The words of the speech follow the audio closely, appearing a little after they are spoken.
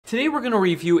Today we're going to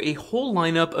review a whole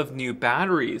lineup of new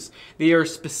batteries. They are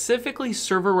specifically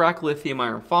server rack lithium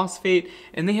iron phosphate,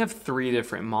 and they have 3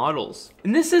 different models.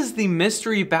 And this is the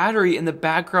mystery battery in the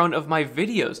background of my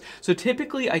videos. So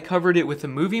typically I covered it with a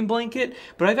moving blanket,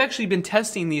 but I've actually been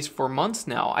testing these for months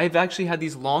now. I've actually had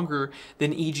these longer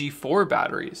than EG4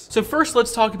 batteries. So first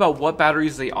let's talk about what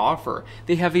batteries they offer.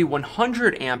 They have a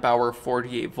 100 amp hour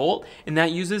 48 volt, and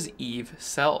that uses EVE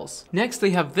cells. Next they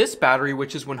have this battery,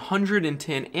 which is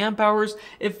 110 amp hours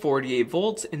at 48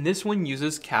 volts, and this one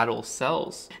uses cattle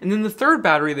cells. And then the third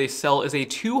battery they sell is a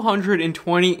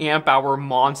 220 amp hour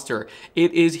monster.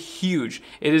 It is huge.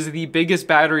 It is the biggest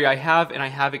battery I have, and I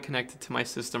have it connected to my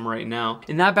system right now.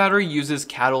 And that battery uses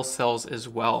cattle cells as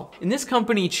well. And this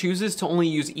company chooses to only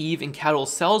use EVE and cattle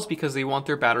cells because they want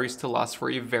their batteries to last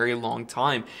for a very long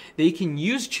time. They can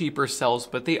use cheaper cells,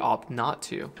 but they opt not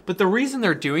to. But the reason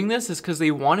they're doing this is because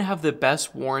they want to have the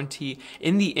best warranty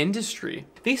in the industry.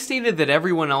 They stated that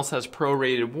everyone else has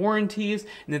prorated warranties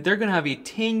and that they're going to have a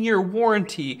 10-year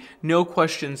warranty, no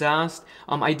questions asked.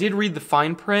 I did read the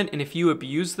fine print, and if you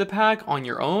abuse the pack on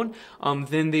your own,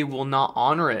 then they will not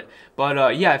honor it.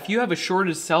 But yeah, if you have a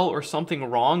shorted cell or something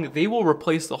wrong, they will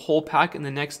replace the whole pack in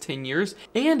the next 10 years.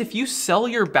 And if you sell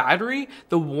your battery,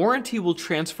 the warranty will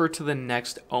transfer to the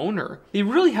next owner. They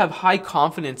really have high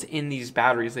confidence in these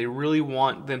batteries. They really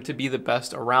want them to be the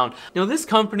best around. Now, this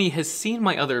company has seen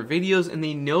my other videos, and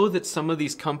they know that some of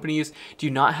these companies do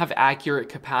not have accurate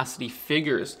capacity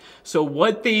figures. So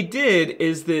what they did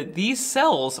is that these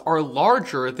cells are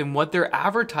larger than what they're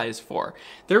advertised for.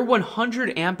 Their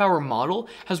 100 amp hour model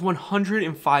has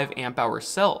 105 amp hour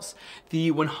cells.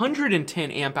 The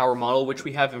 110 amp hour model, which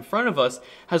we have in front of us,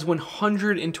 has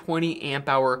 120 amp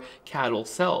hour cattle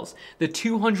cells. The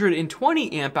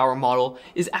 220 amp hour model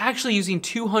is actually using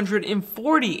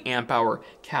 240 amp hour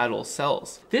cattle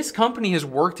cells. This company has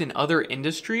worked in other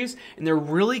industries, and they're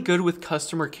really good with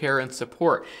customer care and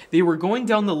support. They were going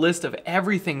down the list of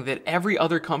everything that every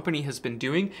other company has been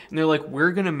doing, and they're like,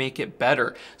 we're gonna make it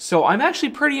better. So I'm actually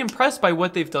pretty impressed by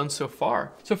what they've done so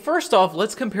far. So first off,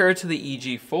 let's compare it to the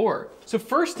EG4. So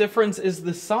first difference is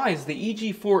the size. The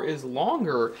EG4 is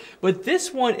longer, but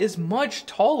this one is much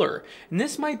taller. And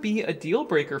this might be a deal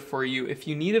breaker for you if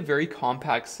you need a very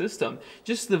compact system.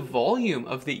 Just the volume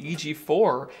of the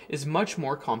EG4 is much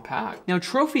more compact. Now,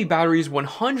 Trophy Battery's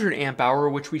 100 amp hour,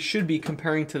 which we should be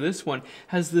comparing to this one,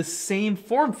 has the same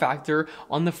form factor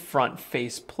on the front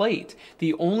face plate.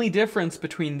 The only difference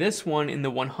between this one and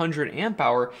the 100 amp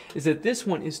hour is that this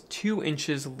one is 2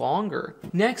 inches longer.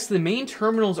 Next, the main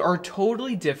terminals are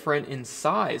totally different in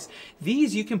size.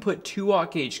 These you can put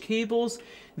 2-aught gauge cables.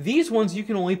 These ones you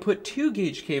can only put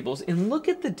 2-gauge cables, and look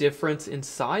at the difference in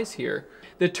size here.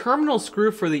 The terminal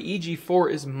screw for the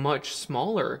EG4 is much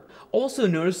smaller. Also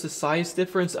notice the size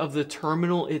difference of the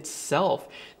terminal itself.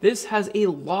 This has a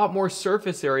lot more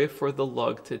surface area for the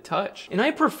lug to touch. And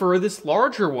I prefer this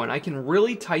larger one. I can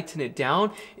really tighten it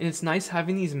down, and it's nice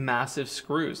having these massive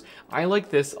screws. I like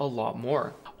this a lot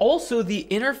more. Also, the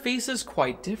interface is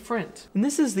quite different. And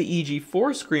this is the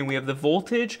EG4 screen. We have the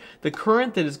voltage, the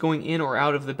current that is going in or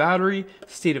out of the battery,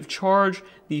 state of charge,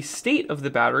 the state of the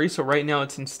battery, so right now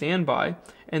it's in standby,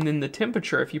 and then the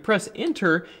temperature. If you press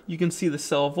enter, you can see the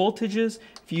cell voltages.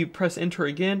 If you press enter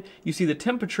again, you see the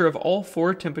temperature of all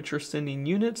 4 temperature sending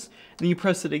units. Then you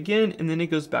press it again, and then it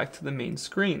goes back to the main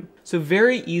screen. So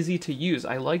very easy to use.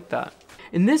 I like that.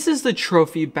 And this is the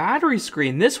Trophy battery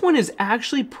screen. This one is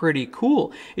actually pretty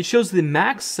cool. It shows the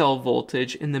max cell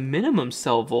voltage and the minimum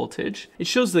cell voltage. It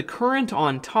shows the current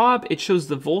on top. It shows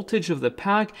the voltage of the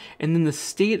pack, and then the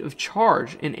state of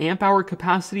charge in amp hour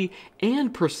capacity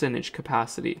and percentage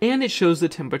capacity. And it shows the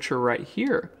temperature right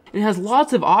here. It has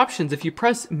lots of options. If you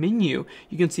press menu,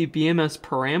 you can see BMS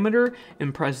parameter,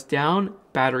 and press down,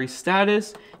 battery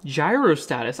status, gyro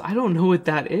status. I don't know what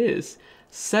that is.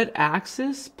 Set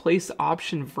axis, place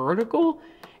option vertical.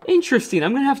 Interesting.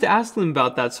 I'm going to have to ask them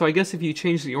about that. So I guess if you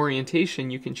change the orientation,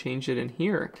 you can change it in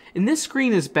here. And this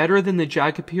screen is better than the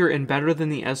Jacopere and better than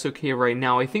the SOK right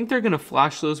now. I think they're going to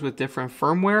flash those with different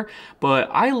firmware, but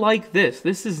I like this.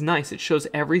 This is nice. It shows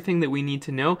everything that we need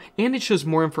to know, and it shows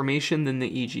more information than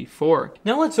the EG4.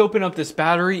 Now let's open up this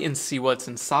battery and see what's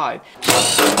inside.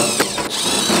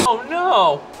 Oh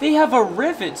no! They have a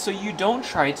rivet so you don't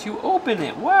try to open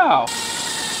it. Wow!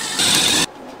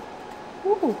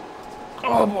 Ooh.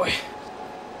 Oh boy.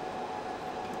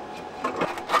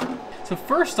 So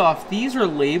first off, these are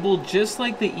labeled just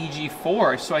like the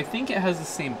EG4, so I think it has the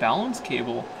same balance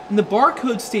cable. And the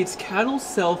barcode states cattle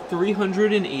sell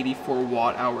 384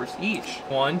 watt hours each.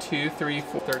 1, 2, 3,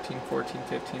 4, 13, 14,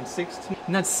 15, 16.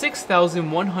 And that's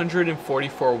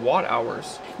 6,144 watt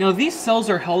hours. Now these cells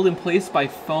are held in place by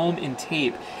foam and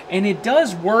tape. And it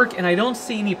does work, and I don't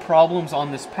see any problems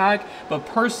on this pack, but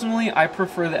personally I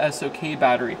prefer the SOK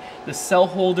battery. The cell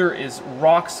holder is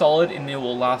rock solid and it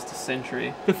will last a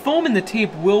century. The foam and the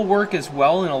tape will work as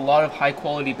well, and a lot of high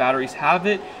quality batteries have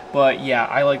it, but yeah,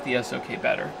 I like the SOK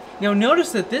better. Now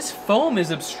notice that this foam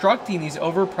is obstructing these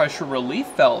overpressure relief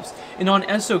valves, and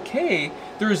on SOK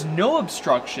there is no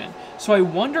obstruction. So I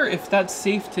wonder if that's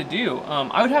safe to do.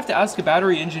 I would have to ask a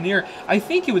battery engineer. I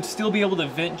think it would still be able to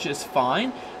vent just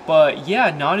fine, but yeah,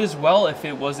 not as well if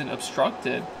it wasn't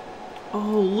obstructed.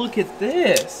 Oh, look at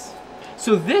this.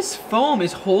 So this foam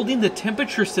is holding the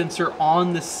temperature sensor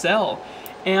on the cell.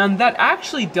 And that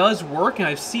actually does work, and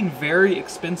I've seen very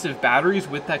expensive batteries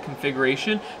with that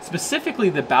configuration,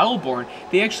 specifically the Battleborn.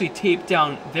 They actually tape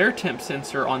down their temp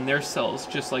sensor on their cells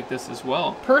just like this as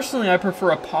well. Personally, I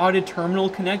prefer a potted terminal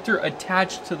connector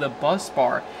attached to the bus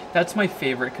bar. That's my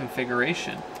favorite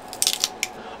configuration.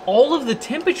 All of the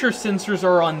temperature sensors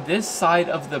are on this side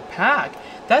of the pack.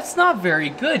 That's not very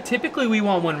good. Typically we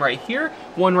want one right here,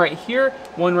 one right here,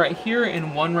 one right here,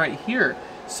 and one right here.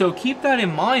 So keep that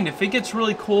in mind. If it gets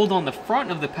really cold on the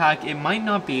front of the pack, it might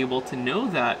not be able to know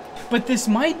that. But this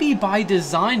might be by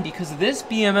design, because this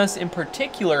BMS in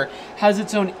particular has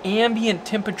its own ambient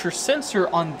temperature sensor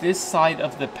on this side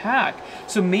of the pack.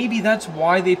 So maybe that's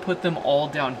why they put them all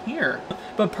down here.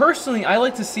 But personally, I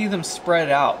like to see them spread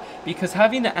out, because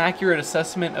having an accurate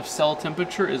assessment of cell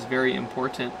temperature is very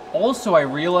important. Also, I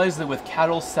realize that with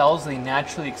cattle cells, they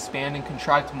naturally expand and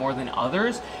contract more than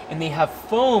others, and they have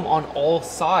foam on all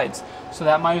sides. So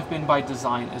that might have been by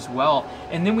design as well.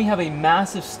 And then we have a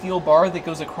massive steel bar that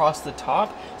goes across the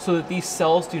top so that these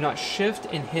cells do not shift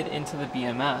and hit into the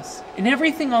BMS. And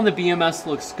everything on the BMS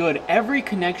looks good. Every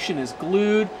connection is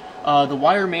glued. The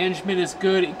wire management is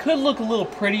good. It could look a little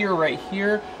prettier right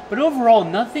here, but overall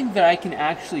nothing that I can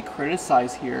actually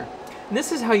criticize here. And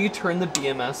this is how you turn the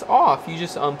BMS off. You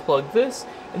just unplug this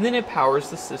and then it powers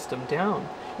the system down.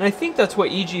 And I think that's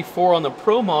what EG4 on the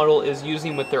Pro model is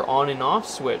using with their on and off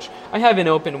switch. I haven't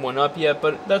opened one up yet,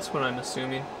 but that's what I'm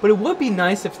assuming. But it would be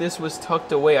nice if this was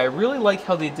tucked away. I really like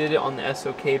how they did it on the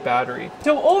SOK battery.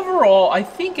 So overall, I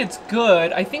think it's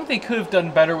good. I think they could have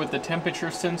done better with the temperature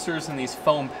sensors and these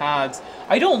foam pads.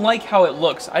 I don't like how it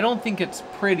looks. I don't think it's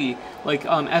pretty like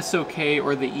SOK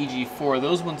or the EG4.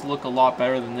 Those ones look a lot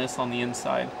better than this on the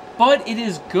inside. But it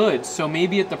is good, so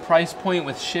maybe at the price point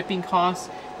with shipping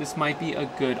costs, this might be a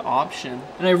good option.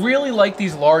 And I really like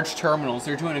these large terminals.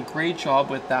 They're doing a great job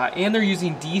with that. And they're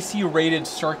using DC rated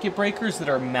circuit breakers that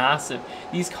are massive.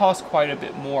 These cost quite a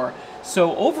bit more.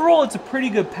 So overall, it's a pretty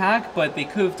good pack, but they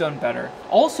could have done better.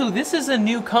 Also, this is a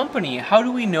new company. How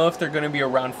do we know if they're going to be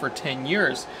around for 10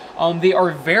 years? They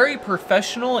are very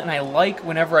professional, and I like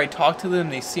whenever I talk to them,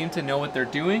 they seem to know what they're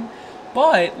doing.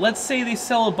 But let's say they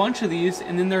sell a bunch of these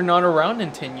and then they're not around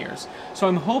in 10 years. So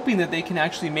I'm hoping that they can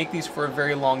actually make these for a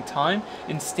very long time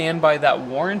and stand by that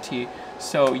warranty.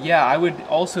 So yeah, I would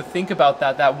also think about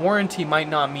that. That warranty might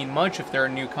not mean much if they're a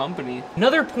new company.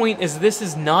 Another point is this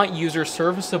is not user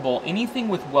serviceable. Anything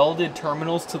with welded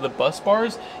terminals to the bus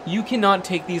bars, you cannot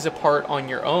take these apart on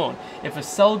your own. If a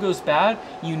cell goes bad,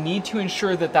 you need to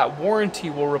ensure that that warranty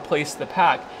will replace the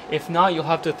pack. If not, you'll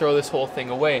have to throw this whole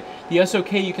thing away. The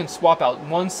SOK, you can swap out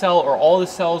one cell or all the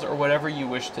cells or whatever you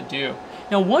wish to do.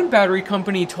 Now, one battery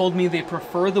company told me they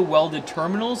prefer the welded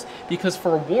terminals because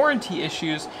for warranty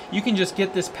issues, you can just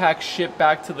get this pack shipped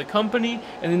back to the company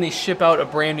and then they ship out a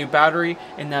brand new battery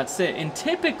and that's it. And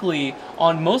typically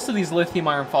on most of these lithium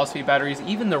iron phosphate batteries,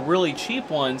 even the really cheap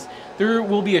ones, there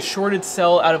will be a shorted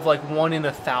cell out of like 1 in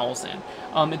 1,000.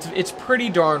 It's pretty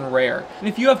darn rare. And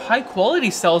if you have high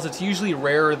quality cells, it's usually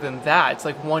rarer than that. It's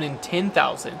like 1 in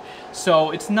 10,000.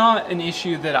 So it's not an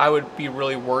issue that I would be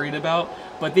really worried about,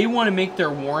 but they want to make their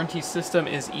warranty system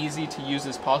as easy to use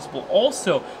as possible.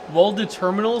 Also, welded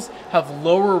terminals have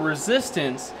lower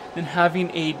resistance than having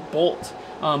a bolt.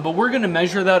 But we're going to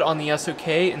measure that on the SOK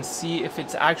and see if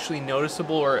it's actually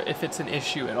noticeable or if it's an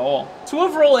issue at all. So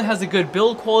overall, it has a good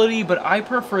build quality, but I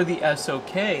prefer the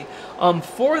SOK.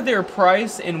 For their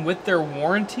price and with their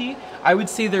warranty, I would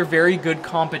say they're very good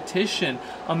competition.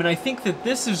 And I think that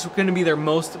this is going to be their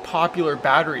most popular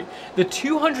battery. The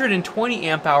 220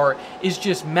 amp hour is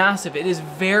just massive. It is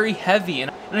very heavy.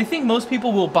 And I think most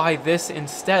people will buy this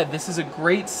instead. This is a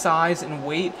great size and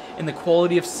weight, and the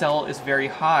quality of cell is very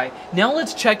high. Now let's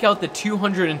let's check out the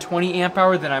 220 amp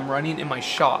hour that I'm running in my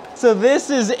shop. So this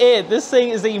is it. This thing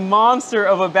is a monster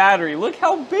of a battery. Look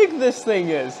how big this thing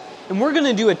is. And we're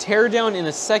gonna do a teardown in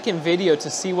a second video to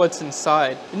see what's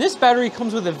inside. And this battery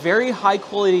comes with a very high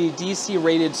quality DC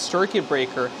rated circuit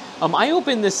breaker. I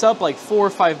opened this up like 4 or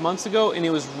 5 months ago and it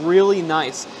was really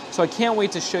nice. So I can't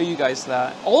wait to show you guys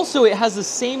that. Also, it has the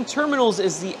same terminals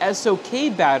as the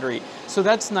SOK battery. So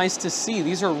that's nice to see.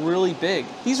 These are really big.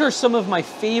 These are some of my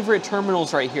favorite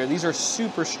terminals right here. These are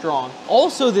super strong.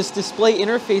 Also, this display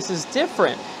interface is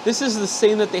different. This is the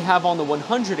same that they have on the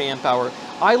 100 amp hour.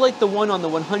 I like the one on the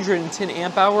 110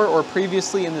 amp hour or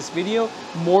previously in this video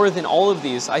more than all of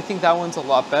these. I think that one's a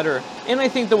lot better. And I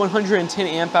think the 110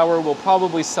 amp hour will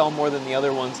probably sell more than the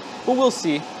other ones, but we'll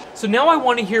see. So now I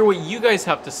want to hear what you guys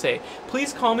have to say.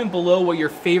 Please comment below what your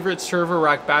favorite server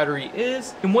rack battery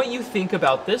is and what you think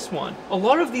about this one. A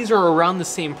lot of these are around the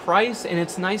same price and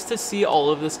it's nice to see all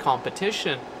of this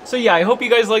competition. So yeah, I hope you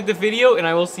guys liked the video and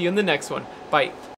I will see you in the next one. Bye.